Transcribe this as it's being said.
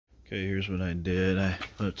Okay, here's what I did. I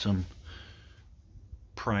put some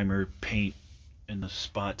primer paint in the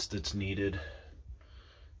spots that's needed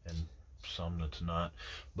and some that's not,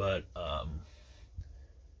 but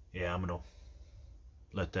yeah, I'm gonna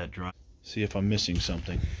let that dry, see if I'm missing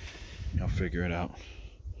something. I'll figure it out.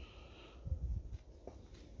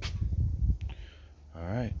 All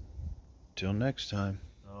right, till next time.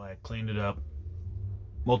 Oh, I cleaned it up,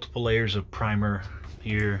 multiple layers of primer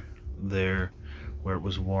here, there, where it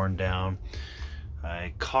was worn down.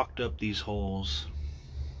 I caulked up these holes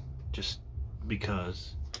just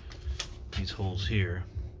because these holes here,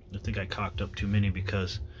 I think I caulked up too many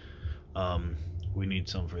because we need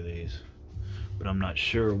some for these, but I'm not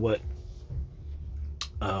sure what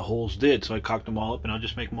holes did, so I caulked them all up and I'll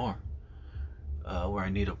just make more where I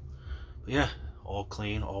need them. But yeah, all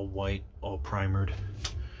clean, all white, all primered,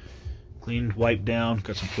 clean, wiped down.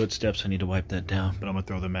 Got some footsteps, I need to wipe that down, but I'm gonna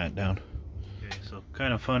throw the mat down. Okay, so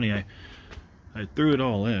kind of funny, I threw it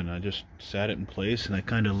all in. I just sat it in place and I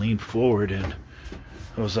kind of leaned forward and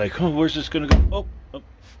I was like, oh, where's this gonna go? Oh,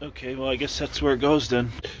 okay, well, I guess that's where it goes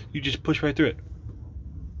then. You just push right through it.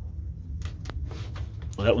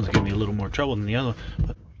 Well, that one's giving me a little more trouble than the other,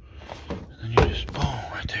 but then you just, boom,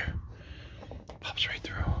 right there. Pops right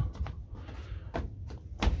through.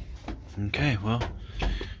 Okay, well,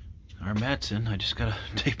 our mat's in. I just gotta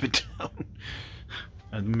tape it down.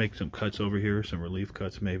 I'd make some cuts over here, some relief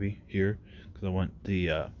cuts maybe here, because I want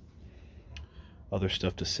the other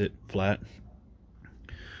stuff to sit flat.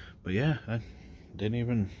 But yeah, I didn't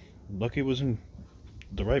even, lucky it was in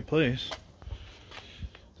the right place.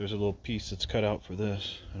 There's a little piece that's cut out for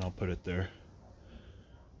this, and I'll put it there.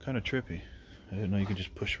 Kind of trippy. I didn't know you could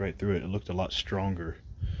just push right through it. It looked a lot stronger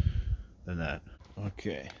than that.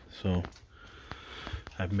 Okay, so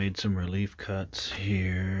I've made some relief cuts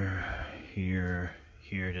here, here,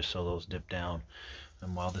 here, just so those dip down.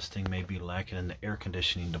 And while this thing may be lacking in the air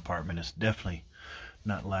conditioning department, it's definitely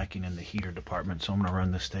not lacking in the heater department. So I'm gonna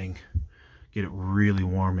run this thing, get it really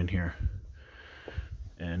warm in here,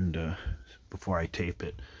 and before I tape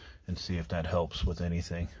it, and see if that helps with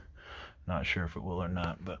anything. Not sure if it will or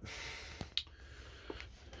not, but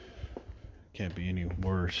can't be any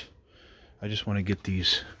worse. I just want to get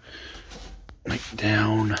these like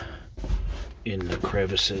down in the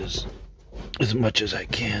crevices as much as I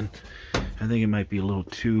can. I think it might be a little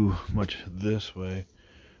too much this way.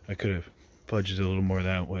 I could have fudged it a little more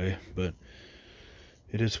that way, but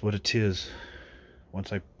it is what it is.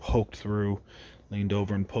 Once I poked through, leaned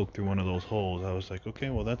over and poked through one of those holes, I was like, okay,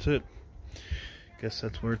 well, that's it. Guess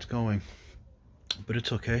that's where it's going. But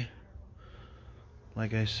it's okay.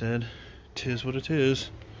 Like I said, 'tis what it is.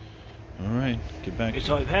 Alright, get back. Okay,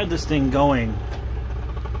 so I've had this thing going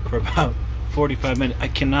for about 45 minutes. I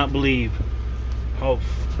cannot believe how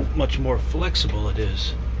much more flexible it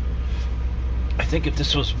is. I think if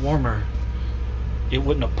this was warmer, it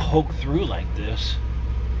wouldn't have poked through like this.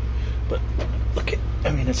 But look at,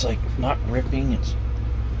 I mean, it's like not ripping, it's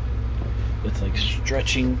like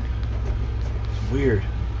stretching. It's weird.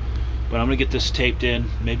 But I'm gonna get this taped in,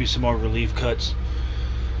 maybe some more relief cuts,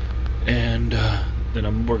 and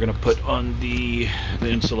then we're gonna put on the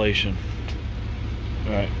insulation.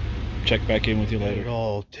 All right, check back in with you later.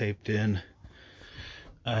 All taped in.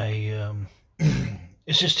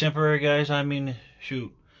 It's just temporary, guys. I mean,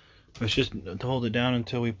 shoot, it's just to hold it down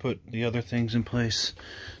until we put the other things in place.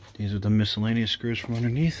 These are the miscellaneous screws from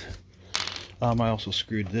underneath. I also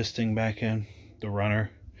screwed this thing back in, the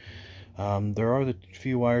runner. There are the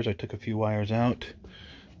few wires. I took a few wires out.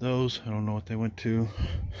 Those, I don't know what they went to.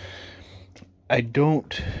 I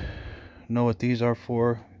don't know what these are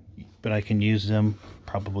for, but I can use them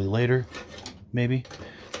probably later, maybe.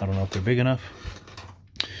 I don't know if they're big enough,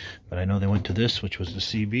 but I know they went to this, which was the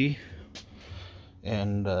CB.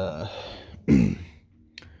 And I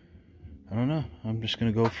don't know. I'm just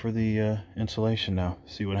gonna go for the insulation now.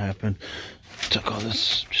 See what happened. Tuck all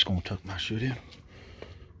this. Just gonna tuck my chute in,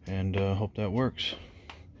 and hope that works.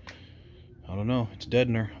 I don't know. It's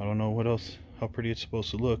deadener. I don't know what else, how pretty it's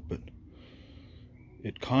supposed to look, but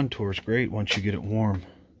it contours great once you get it warm.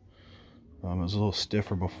 It was a little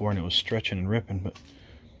stiffer before, and it was stretching and ripping, but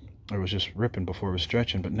it was just ripping before it was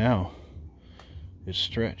stretching. But now it's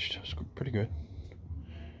stretched. It's pretty good.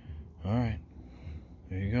 All right,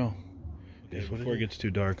 there you go. Okay, before it gets too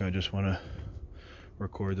dark, I just want to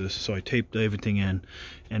record this. So I taped everything in,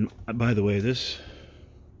 and by the way, this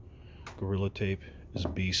Gorilla Tape is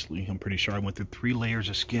beastly. I'm pretty sure I went through 3 layers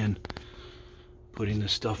of skin putting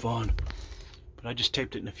this stuff on, but I just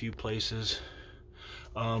taped it in a few places.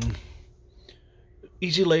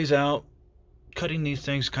 Easy lays out. Cutting these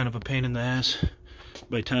things kind of a pain in the ass,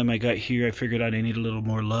 By the time I got here, I figured out I need a little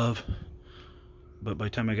more love. But by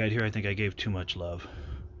the time I got here, I think I gave too much love.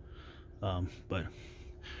 But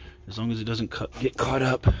as long as it doesn't get caught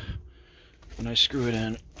up when I screw it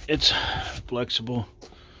in, it's flexible.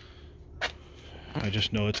 I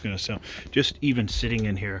just know it's gonna sound, just even sitting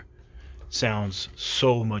in here sounds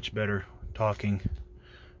so much better talking.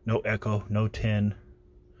 No echo, no tin.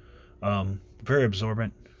 Very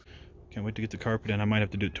absorbent. Can't wait to get the carpet in. I might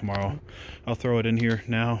have to do it tomorrow. I'll throw it in here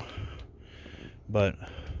now, but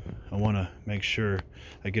I want to make sure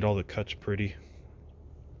I get all the cuts pretty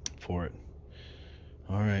for it.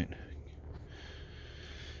 All right,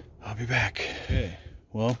 I'll be back. Okay,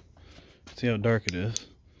 well, see how dark it is.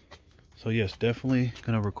 So yes, definitely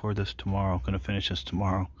gonna record this tomorrow. Gonna finish this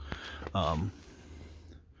tomorrow.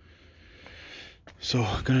 So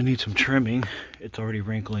gonna need some trimming. It's already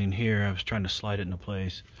wrinkling here. I was trying to slide it into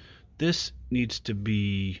place. This needs to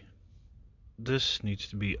be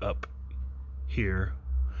up here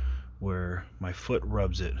where my foot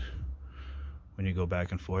rubs it when you go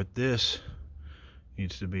back and forth. This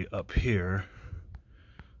needs to be up here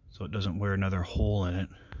so it doesn't wear another hole in it.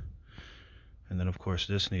 And then of course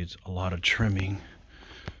this needs a lot of trimming.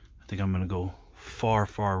 I think I'm gonna go far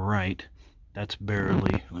right. That's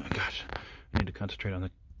barely, oh my gosh, I need to concentrate on the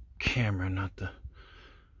camera, not the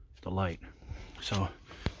light. So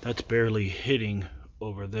that's barely hitting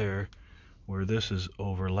over there, where this is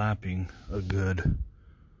overlapping a good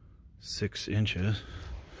 6 inches.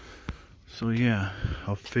 So yeah,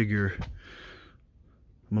 I'll figure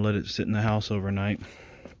I'm gonna let it sit in the house overnight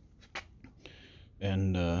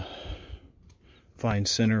and find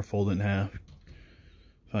center, fold it in half,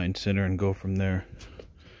 find center, and go from there.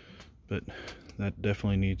 But that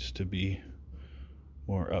definitely needs to be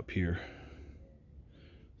more up here.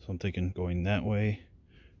 So I'm thinking going that way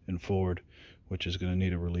and forward, which is going to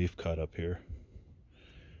need a relief cut up here.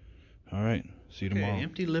 All right, see you tomorrow. Okay,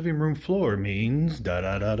 empty living room floor means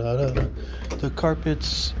the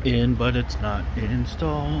carpet's in, but it's not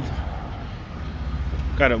installed.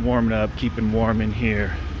 Got it warmed up, keeping warm in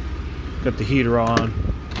here. Got the heater on.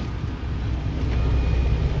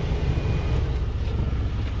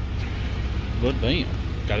 But bam,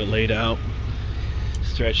 got it laid out,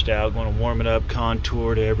 stretched out. Going to warm it up,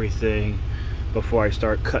 contoured everything before I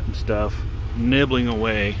start cutting stuff, nibbling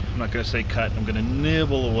away. I'm not going to say cut, I'm going to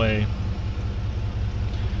nibble away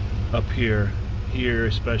up here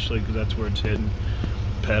especially, because that's where it's hitting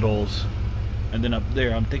pedals. And then up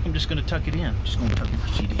there, I think I'm just going to tuck it in. Just going to tuck the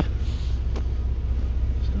sheet in.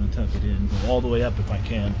 Just going to tuck it in, go all the way up if I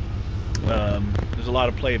can. There's a lot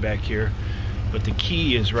of play back here, but the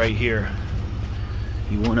key is right here.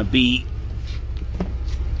 You want to be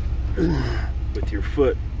with your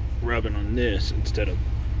foot rubbing on this instead of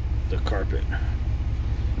the carpet.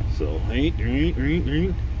 So and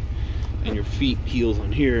your feet heels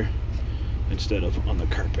on here instead of on the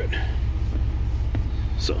carpet.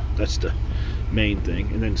 So that's the main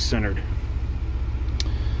thing, and then centered.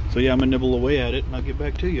 So yeah, I'm gonna nibble away at it and I'll get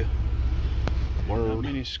back to you. Not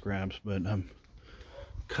many scraps, but I'm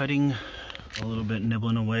cutting a little bit,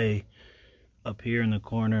 nibbling away up here in the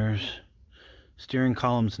corners. Steering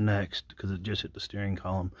column's next because it just hit the steering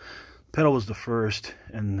column. Pedal was the first,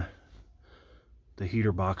 and the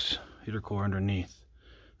heater box, heater core underneath.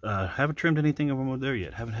 Haven't trimmed anything over there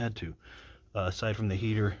yet. Haven't had to. Aside from the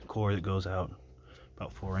heater core that goes out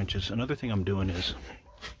about 4 inches. Another thing I'm doing is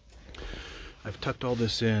I've tucked all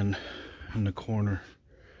this in the corner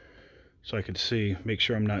so I can see, make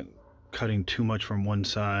sure I'm not cutting too much from one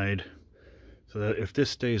side. So that if this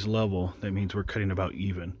stays level, that means we're cutting about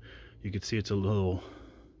even. You can see it's a little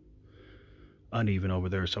uneven over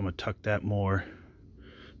there, so I'm going to tuck that more,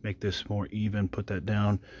 make this more even, put that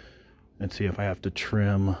down, and see if I have to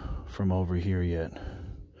trim from over here yet.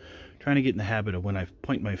 Trying to get in the habit of when I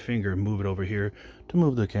point my finger, move it over here to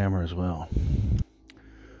move the camera as well,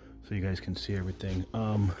 so you guys can see everything.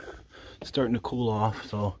 It's starting to cool off,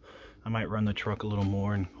 so I might run the truck a little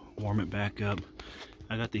more and warm it back up.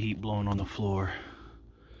 I got the heat blowing on the floor.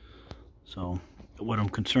 So what I'm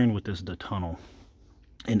concerned with is the tunnel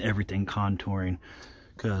and everything contouring,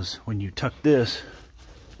 because when you tuck this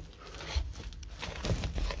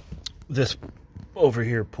over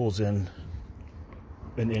here pulls in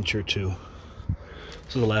an inch or two.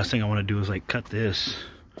 So the last thing I want to do is like cut this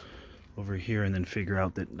over here and then figure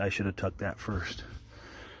out that I should have tucked that first.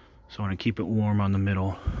 So I want to keep it warm on the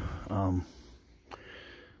middle.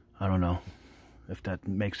 I don't know if that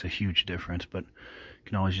makes a huge difference, but you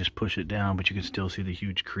can always just push it down, but you can still see the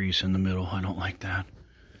huge crease in the middle. I don't like that.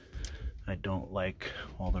 I don't like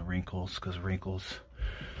all the wrinkles, because wrinkles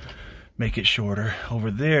make it shorter.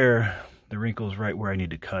 Over there, the wrinkle's right where I need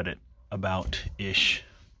to cut it, about-ish.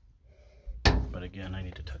 But again, I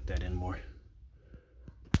need to tuck that in more.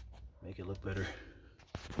 Make it look better.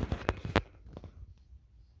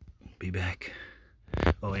 Be back.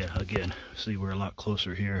 Oh yeah, again, see, we're a lot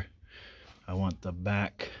closer here. I want the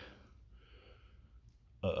back,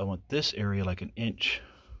 I want this area like an inch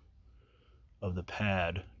of the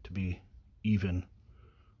pad to be even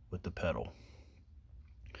with the pedal.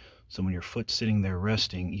 So when your foot's sitting there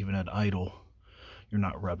resting, even at idle, you're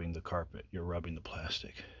not rubbing the carpet, you're rubbing the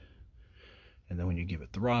plastic. And then when you give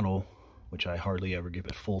it throttle, which I hardly ever give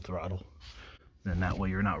it full throttle, then that way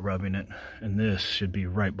you're not rubbing it. And this should be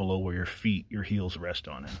right below where your feet, your heels rest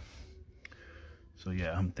on it. So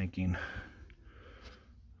yeah, I'm thinking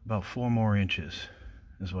about 4 more inches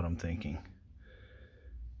is what I'm thinking.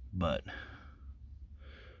 But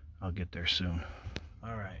I'll get there soon.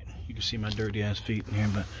 All right, you can see my dirty ass feet in here,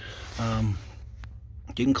 but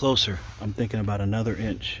getting closer. I'm thinking about another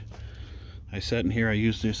inch. I sat in here, I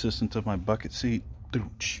used the assistance of my bucket seat,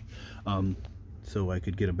 so I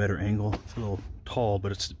could get a better angle. It's a little tall,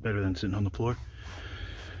 but it's better than sitting on the floor.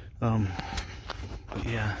 But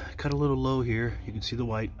yeah, cut a little low here. You can see the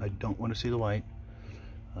white. I don't want to see the white,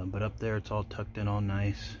 but up there it's all tucked in all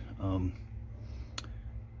nice.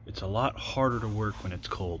 It's a lot harder to work when it's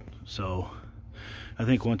cold, so I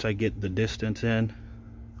think once I get the distance in,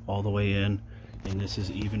 all the way in, and this is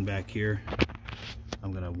even back here,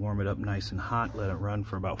 I'm gonna warm it up nice and hot, let it run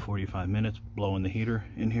for about 45 minutes, blowing the heater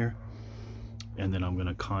in here, and then I'm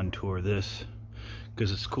gonna contour this,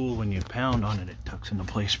 because it's cool when you pound on it, it tucks into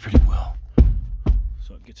place pretty well.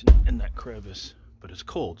 So it gets in that crevice, but it's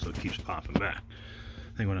cold, so it keeps popping back.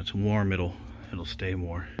 I think when it's warm, it'll stay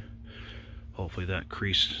more. Hopefully that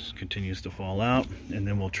crease continues to fall out, and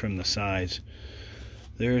then we'll trim the sides.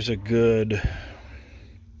 There's a good,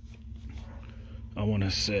 I want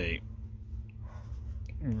to say,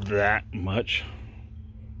 that much,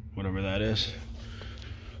 whatever that is,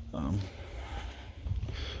 on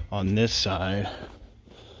this side,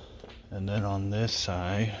 and then on this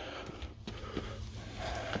side.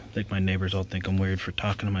 I think my neighbors all think I'm weird for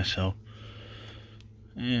talking to myself.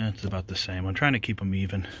 Yeah, it's about the same. I'm trying to keep them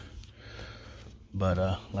even. But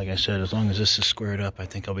like I said, as long as this is squared up, I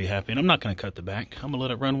think I'll be happy. And I'm not going to cut the back. I'm going to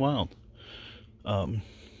let it run wild. That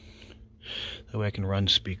way I can run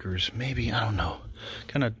speakers. Maybe, I don't know.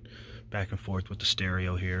 Kind of back and forth with the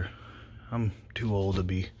stereo here. I'm too old to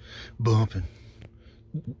be bumping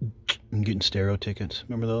and getting stereo tickets.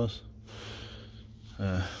 Remember those?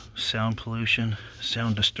 Sound pollution,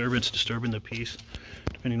 sound disturbance, disturbing the peace,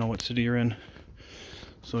 depending on what city you're in.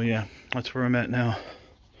 So yeah, that's where I'm at now.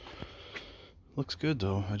 Looks good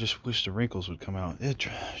though. I just wish the wrinkles would come out.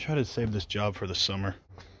 Try to save this job for the summer.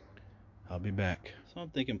 I'll be back. So I'm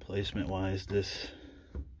thinking placement wise, this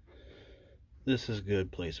is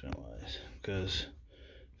good placement wise, because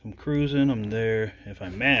if I'm cruising, I'm there. If I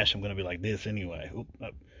mash, I'm gonna be like this anyway. Oop,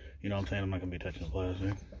 you know what I'm saying? I'm not gonna be touching the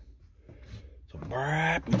plastic. So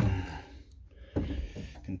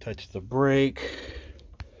can touch the brake.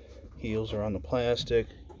 Heels are on the plastic.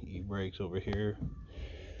 E-brakes over here.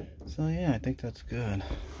 So yeah, I think that's good.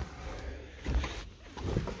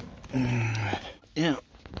 Yeah,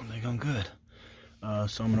 I think I'm good.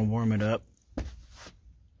 So I'm gonna warm it up,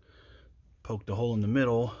 poke the hole in the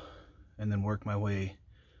middle, and then work my way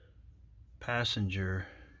passenger,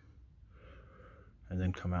 and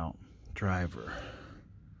then come out driver.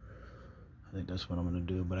 I think that's what I'm gonna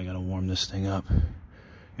do, but I gotta warm this thing up.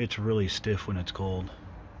 It's really stiff when it's cold.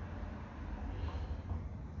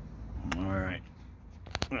 All right.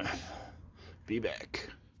 Be back.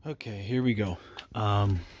 Okay, here we go.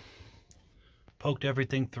 Poked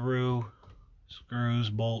everything through, screws,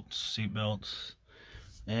 bolts, seat belts,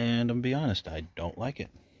 and I'm gonna be honest, I don't like it.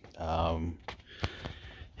 Hella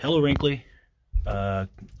wrinkly. I'm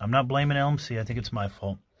not blaming LMC. I think it's my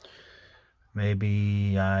fault.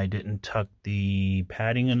 Maybe I didn't tuck the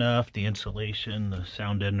padding enough, the insulation, the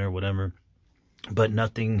sound deadener, whatever, but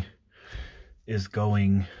nothing is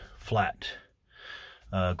going flat.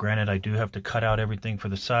 Granted, I do have to cut out everything for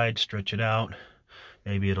the side, stretch it out.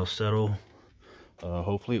 Maybe it'll settle.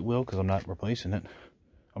 Hopefully it will, because I'm not replacing it.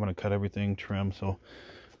 I'm going to cut everything, trim. So I'm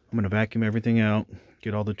going to vacuum everything out,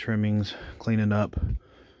 get all the trimmings, clean it up,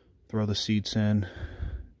 throw the seats in,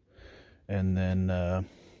 and then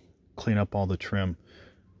clean up all the trim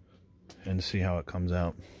and see how it comes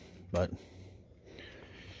out. But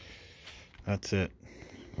that's it.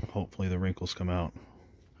 Hopefully the wrinkles come out.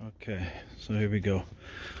 Okay, so here we go.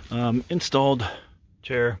 Installed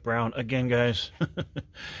chair, brown again, guys.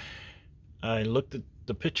 I looked at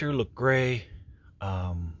the picture, looked gray.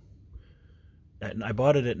 I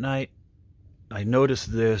bought it at night. I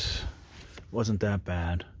noticed this wasn't that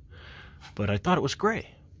bad, but I thought it was gray,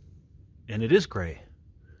 and it is gray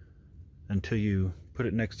until you put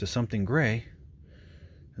it next to something gray,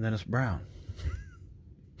 and then it's brown.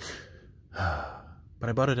 But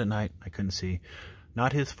I bought it at night. I couldn't see.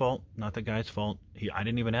 Not his fault, not the guy's fault. I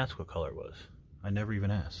didn't even ask what color it was. I never even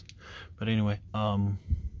asked. But anyway,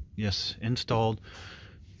 yes, installed.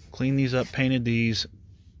 Cleaned these up, painted these.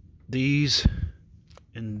 These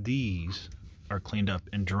and these are cleaned up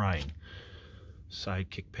and drying. Side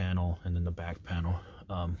kick panel and then the back panel.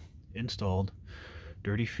 Installed.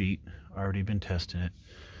 Dirty feet. Already been testing it.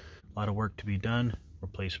 A lot of work to be done.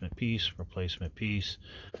 Replacement piece, replacement piece.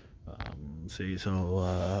 See,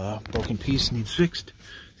 so broken piece needs fixed.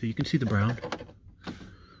 So you can see the brown.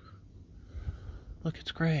 Look,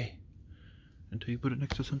 it's gray. Until you put it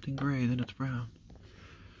next to something gray, then it's brown.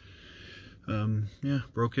 Yeah,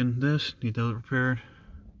 broken this, need that repaired.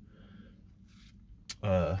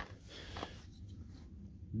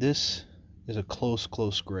 This is a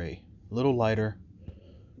close gray. A little lighter,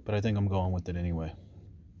 but I think I'm going with it anyway.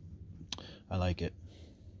 I like it.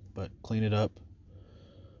 But clean it up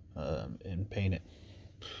and paint it.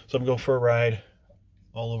 So I'm going for a ride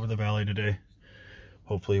all over the valley today.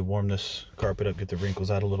 Hopefully warm this carpet up, get the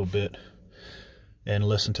wrinkles out a little bit, and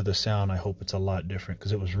listen to the sound. I hope it's a lot different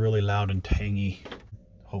because it was really loud and tangy.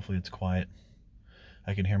 Hopefully it's quiet.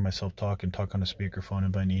 I can hear myself talk on a speakerphone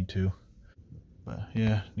if I need to. But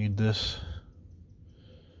yeah, need this.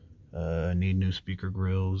 Need new speaker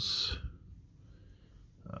grills.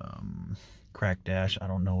 Crack dash. I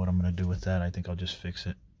don't know what I'm going to do with that. I think I'll just fix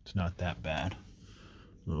it. It's not that bad.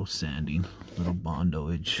 A little sanding, a little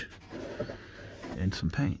bondoage, and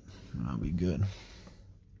some paint, and I'll be good.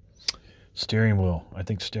 Steering wheel. I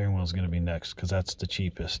think steering wheel is going to be next because that's the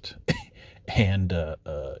cheapest, and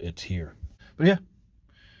it's here. But yeah,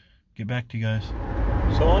 get back to you guys.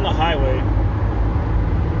 So on the highway,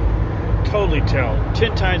 totally tell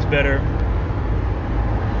 10 times better.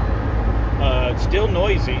 It's still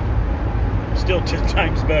noisy, still 10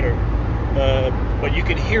 times better, but you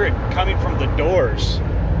can hear it coming from the doors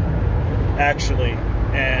actually,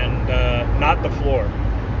 and not the floor.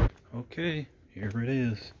 Okay, here it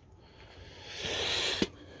is.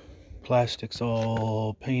 Plastic's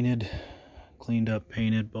all painted, cleaned up,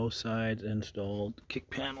 painted, both sides, installed. Kick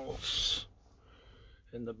panels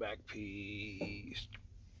in the back piece,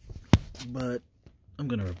 but I'm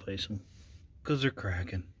gonna replace them because they're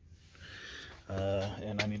cracking,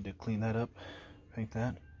 and I need to clean that up, paint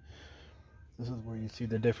that. This is where you see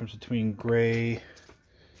the difference between gray,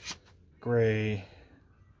 dirty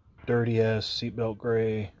ass seatbelt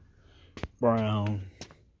gray, brown,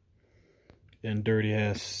 and dirty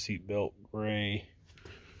ass seatbelt gray.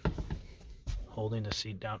 Holding the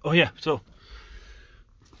seat down. Oh yeah, so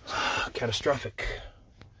catastrophic.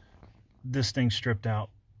 This thing stripped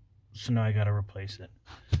out, so now I gotta replace it.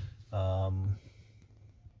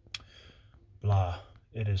 Blah.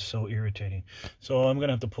 It is so irritating. So I'm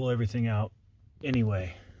gonna have to pull everything out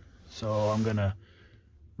anyway. So I'm gonna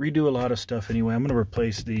redo a lot of stuff anyway. I'm gonna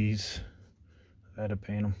replace these. I had to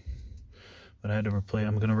paint them, but I had to replace.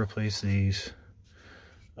 I'm gonna replace these.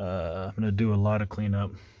 I'm gonna do a lot of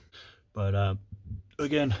cleanup, but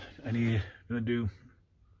again, I'm gonna do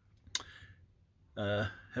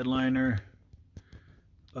headliner,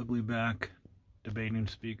 ugly back, debating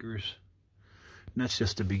speakers, and that's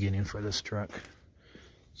just the beginning for this truck.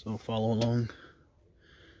 So follow along.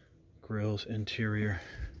 Grills, interior.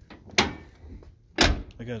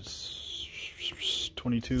 I got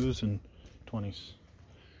 22s and 20s.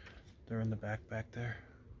 They're in the back there.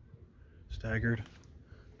 Staggered.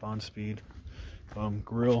 Bond speed.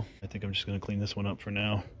 Grill. I think I'm just going to clean this one up for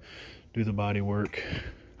now. Do the body work.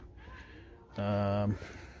 Clean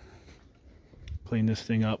this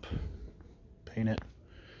thing up. Paint it.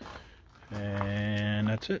 And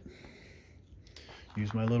that's it.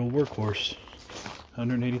 Use my little workhorse.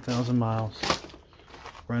 180,000 miles.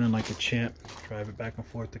 Running like a champ. Drive it back and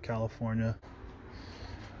forth to California.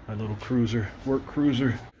 My little cruiser. Work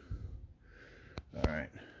cruiser.